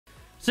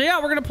So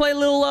yeah, we're gonna play a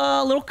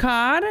little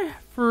COD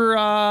for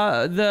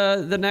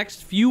the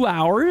next few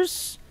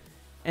hours,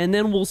 and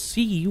then we'll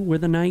see where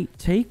the night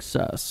takes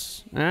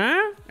us.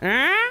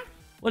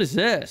 What is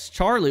this?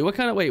 Charlie, what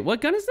kind of... Wait,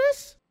 what gun is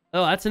this?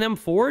 Oh, that's an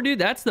M4, dude.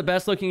 That's the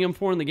best looking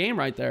M4 in the game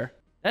right there.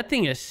 That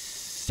thing is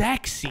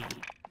sexy.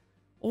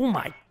 Oh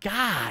my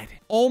God.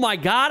 Oh my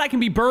God, I can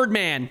be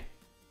Birdman.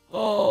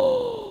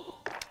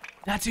 Oh,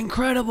 that's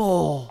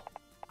incredible.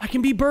 I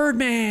can be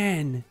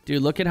Birdman.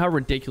 Dude, look at how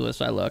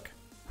ridiculous I look.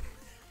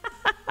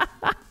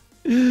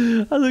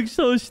 I look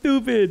so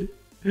stupid.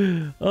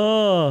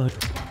 Oh,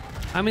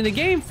 I mean, the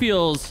game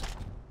feels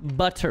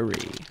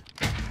buttery.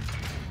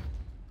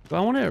 Do I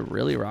want to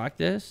really rock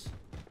this?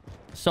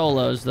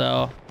 Solos,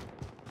 though.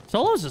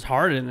 Solos is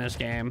hard in this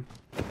game.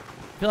 I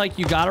feel like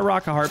you gotta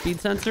rock a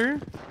heartbeat sensor.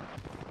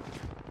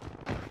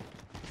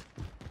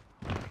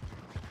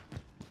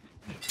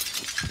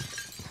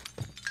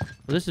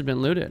 Well, this has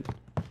been looted.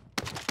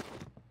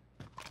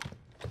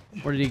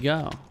 Where did he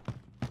go?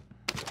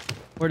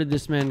 Where did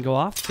this man go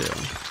off to?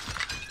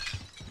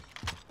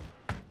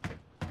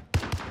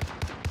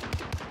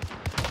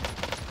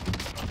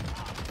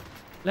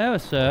 Hello,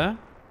 sir.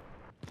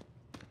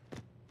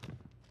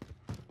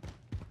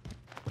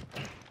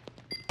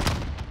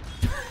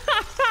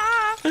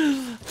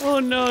 Oh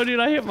no, dude,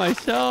 I hit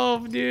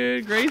myself,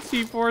 dude. Great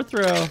C4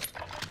 throw.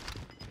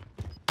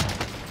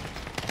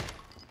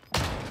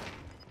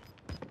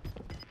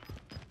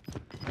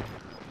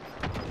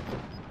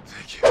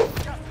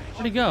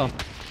 Where'd he go?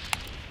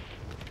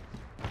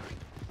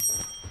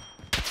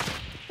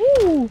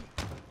 Woo!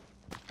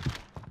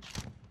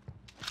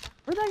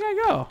 Where'd that guy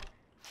go?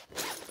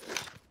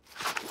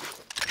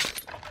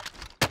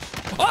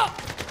 Oh!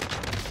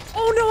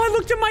 Oh no, I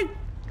looked at my...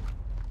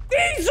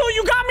 Diesel,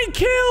 you got me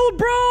killed,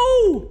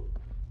 bro!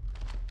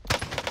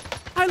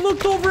 I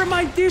looked over at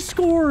my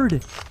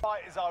Discord.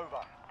 Fight is over.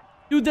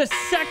 Dude, the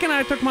second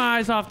I took my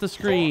eyes off the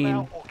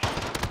screen.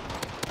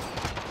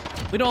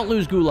 We don't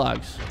lose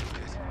gulags.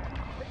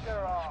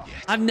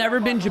 I've never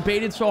been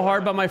debated so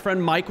hard by my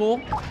friend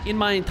Michael in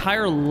my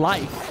entire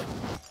life.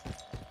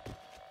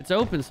 It's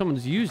open.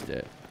 Someone's used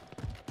it.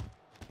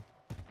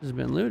 This has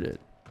been looted.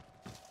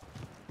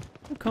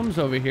 Who comes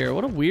over here?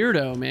 What a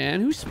weirdo, man.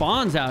 Who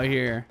spawns out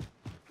here?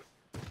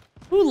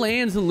 Who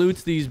lands and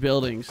loots these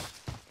buildings?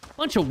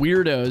 Bunch of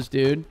weirdos,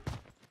 dude.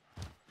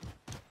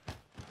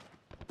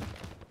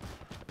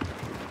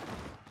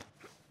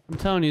 I'm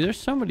telling you, there's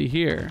somebody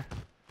here.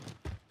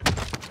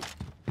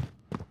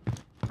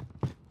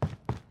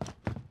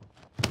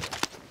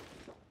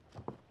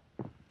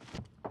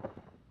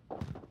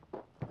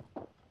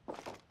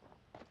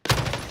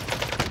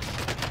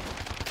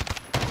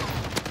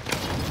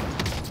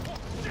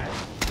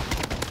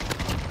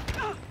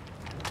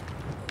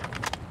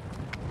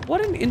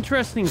 What an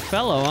interesting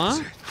fellow,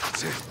 huh?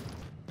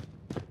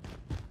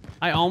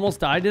 I almost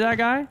died to that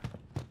guy.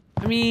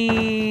 I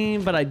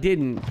mean, but I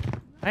didn't.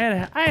 I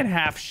had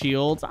half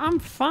shields. I'm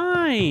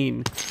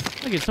fine.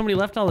 Look at somebody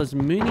left all this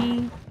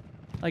money.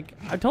 Like,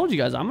 I told you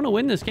guys, I'm gonna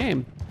win this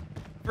game.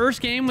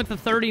 First game with the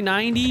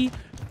 3090.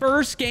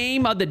 First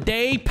game of the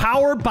day,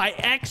 powered by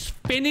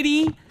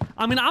Xfinity.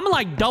 I mean, I'm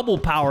like double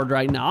powered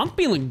right now. I'm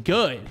feeling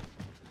good.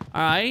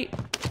 All right.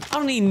 I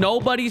don't need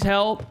nobody's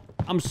help.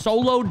 I'm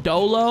solo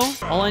dolo.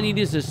 All I need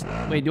is this.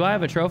 Wait, do I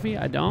have a trophy?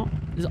 I don't.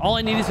 All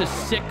I need is a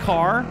sick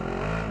car.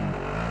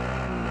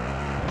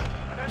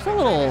 There's a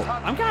little...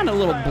 I'm got a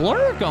little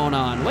blur going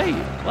on. Wait,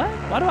 what?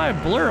 Why do I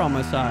have blur on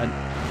my side?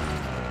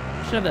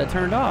 I should have that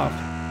turned off.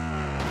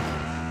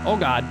 Oh,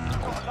 God.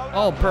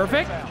 Oh,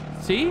 perfect.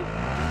 See?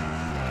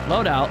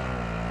 Loadout.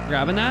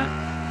 Grabbing that.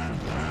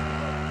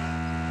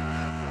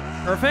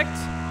 Perfect.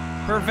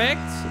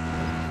 Perfect.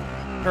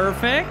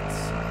 Perfect.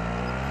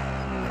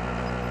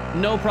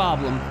 No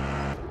problem.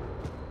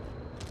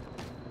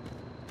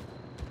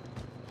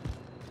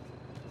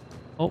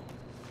 Oh.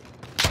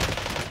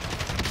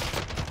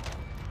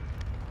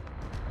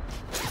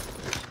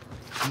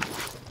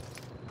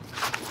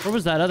 Where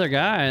was that other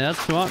guy? That's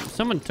who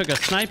someone took a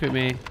snipe at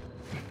me.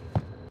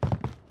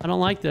 I don't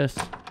like this.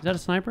 Is that a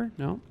sniper?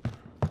 No.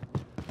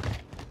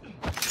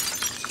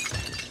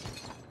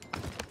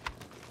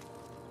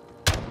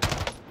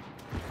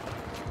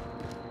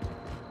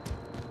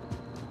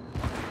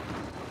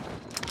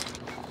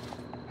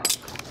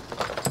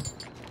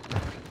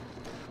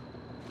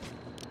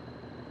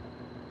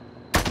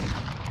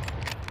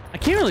 I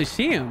can't really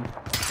see him.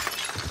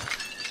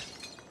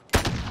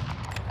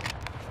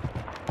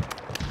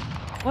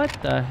 What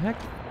the heck?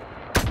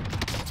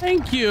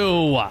 Thank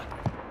you. I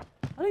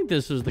think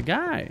this is the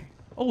guy.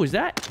 Oh, is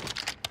that?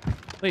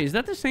 Wait, is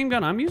that the same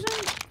gun I'm using?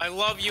 I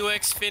love you,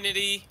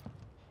 Xfinity.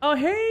 Oh,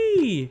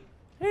 hey.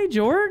 Hey,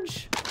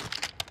 George.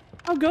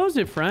 How goes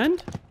it,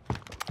 friend?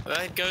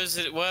 That goes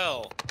it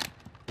well.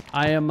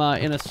 I am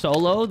in a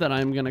solo that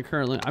I'm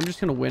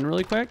just gonna win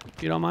really quick,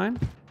 if you don't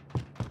mind.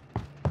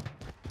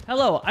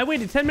 Hello, I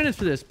waited 10 minutes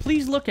for this.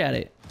 Please look at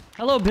it.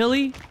 Hello,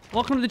 Billy.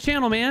 Welcome to the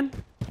channel, man.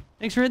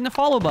 Thanks for hitting the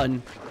follow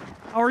button.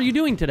 How are you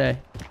doing today?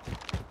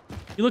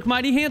 You look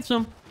mighty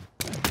handsome.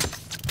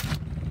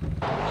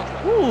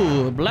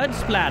 Ooh, blood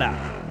splatter.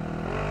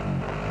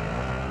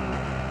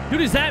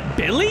 Dude, is that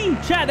Billy?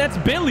 Chat, that's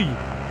Billy.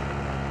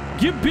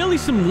 Give Billy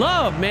some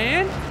love,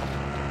 man.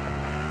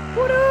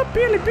 What up,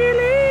 Billy?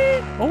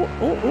 Oh.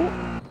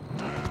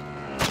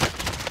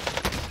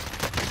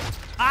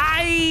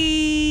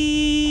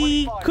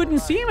 I couldn't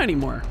see him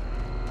anymore.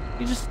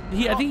 I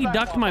think he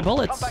ducked my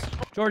bullets.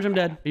 George, I'm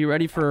dead. Are you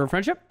ready for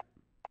friendship?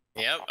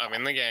 Yep, I'm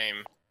in the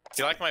game.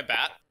 Do you like my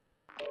bat?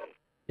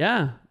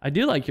 Yeah, I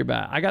do like your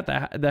bat. I got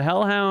the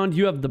Hellhound.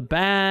 You have the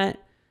bat.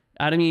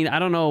 I mean, I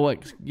don't know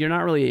what... You're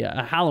not really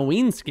a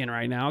Halloween skin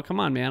right now. Come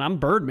on, man. I'm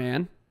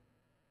Birdman.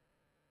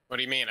 What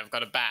do you mean? I've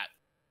got a bat.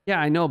 Yeah,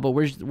 I know, but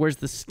where's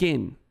the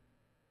skin?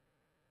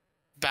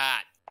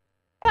 Bat.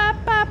 All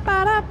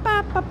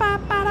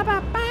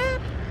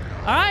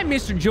right,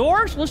 Mr.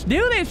 George. Let's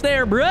do this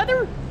there,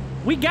 brother.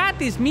 We got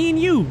this, me and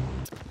you.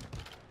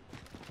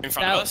 In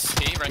front of us?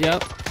 He, right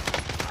Yep. here.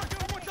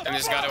 And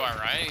this guy to our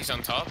right, he's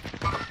on top.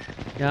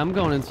 Yeah, I'm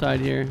going inside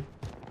here.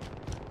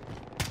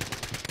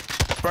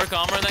 Broke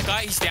armor on that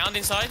guy. He's downed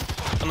inside.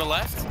 On the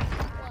left.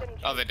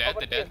 Oh, they're dead.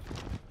 They're dead.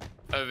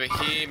 Over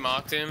here,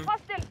 marked him.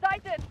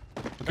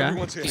 Okay. I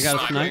He's got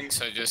a sniping, snipe.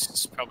 so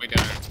just probably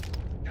don't.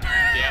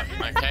 Yep,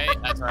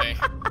 okay.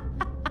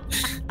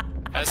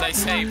 As I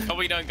say,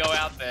 probably don't go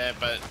out there,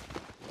 but...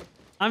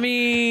 I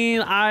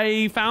mean,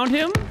 I found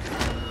him.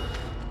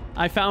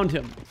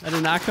 That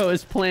did not go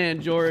as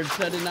planned, George.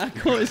 That did not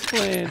go as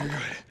planned.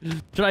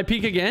 Should I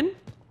peek again?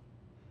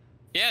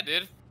 Yeah,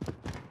 dude.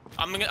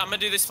 I'm gonna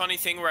do this funny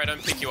thing where I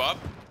don't pick you up.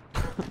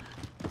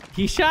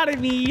 He shot at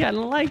me. I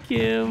don't like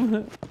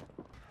him.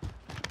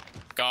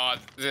 God,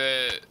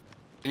 the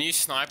new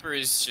sniper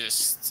is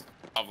just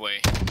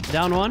lovely.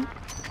 Down one.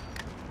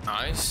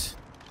 Nice.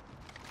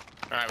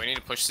 All right, we need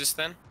to push this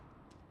then.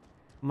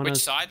 I'm Which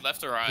side,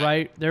 left or right?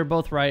 Right. They're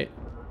both right.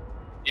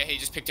 Yeah, he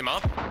just picked him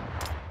up.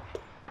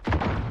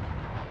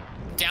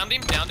 Downed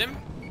him.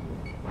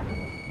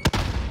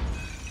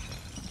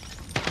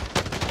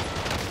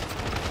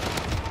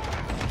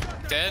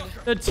 Dead.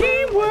 The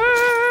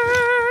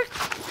teamwork!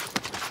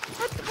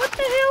 What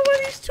the hell are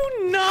these two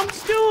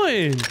numbs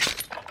doing?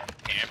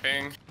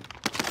 Camping.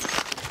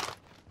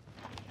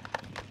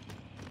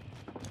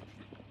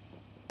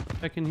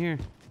 Back in here.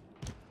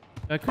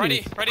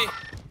 Ready.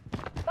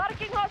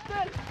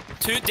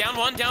 Two, down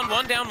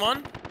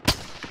one.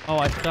 Oh,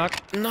 I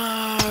stuck.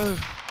 No.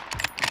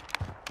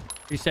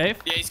 You safe?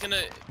 Yeah, he's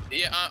gonna...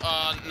 Yeah,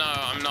 no,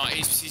 I'm not.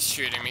 He's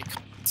shooting me.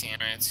 Damn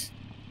it.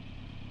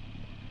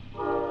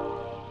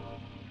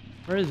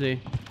 Where is he?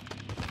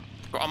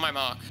 On my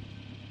mark.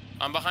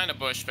 I'm behind a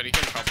bush, but he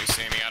can probably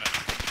see me. I don't know.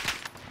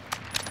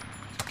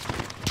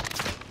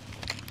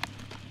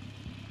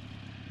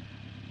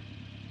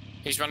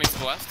 He's running to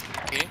the left.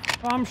 Here.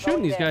 Oh, I'm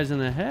shooting these guys in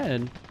the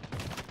head.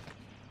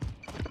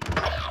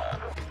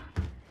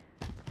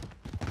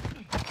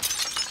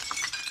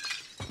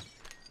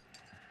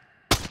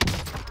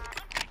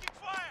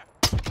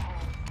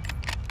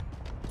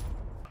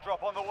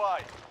 Drop on the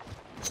way.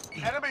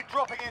 Enemy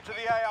dropping into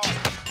the AR.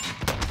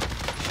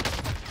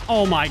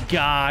 Oh my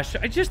gosh.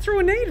 I just threw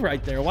a nade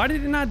right there. Why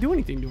did it not do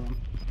anything to him?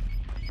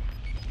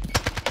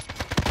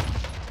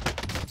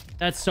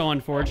 That's so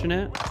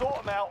unfortunate.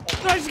 Sort them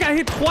out. I just got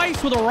hit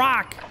twice with a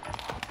rock.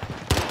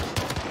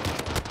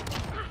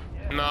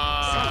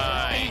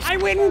 Nice. I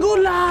win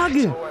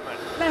Gulag.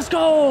 Let's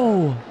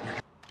go.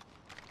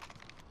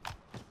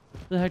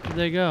 Where the heck did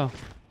they go?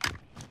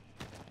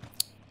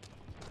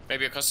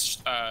 Maybe across.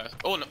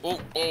 Oh no!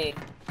 Oh!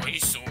 I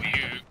saw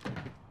you.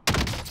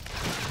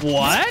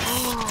 What?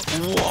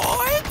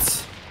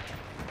 What?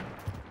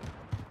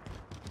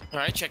 All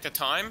right, check the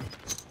time.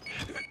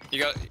 You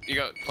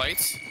got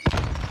plates.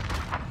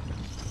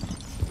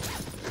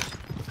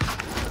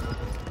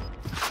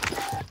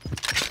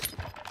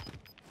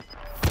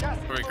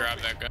 Where we grab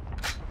that guy?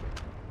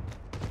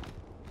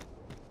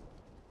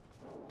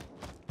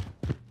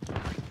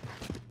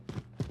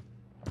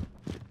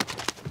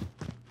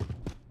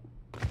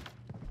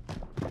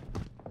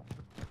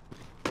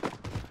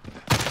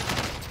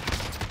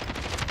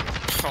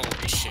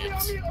 Holy shit.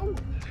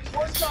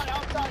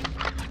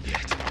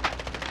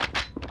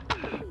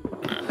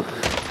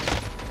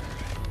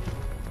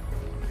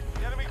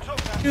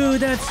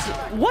 Dude, that's...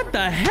 What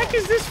the heck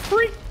is this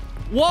freak?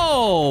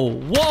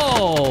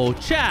 Whoa,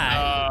 chat.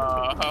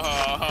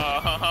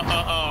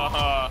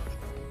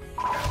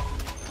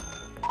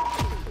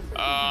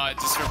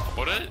 Just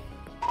report it?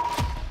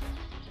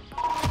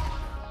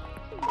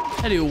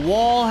 That dude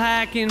wall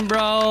hacking,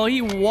 bro.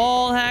 He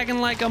wall hacking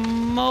like a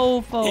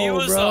mofo, bro. He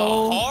was a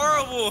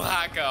horrible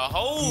hacker.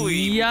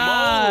 Holy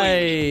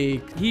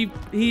moly.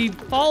 He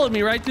followed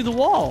me right through the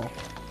wall.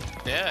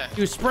 Yeah.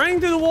 He was spraying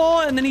through the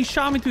wall, and then he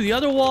shot me through the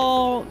other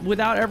wall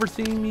without ever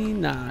seeing me.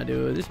 Nah,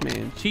 dude. This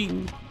man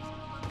cheating.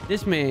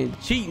 This man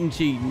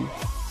cheating.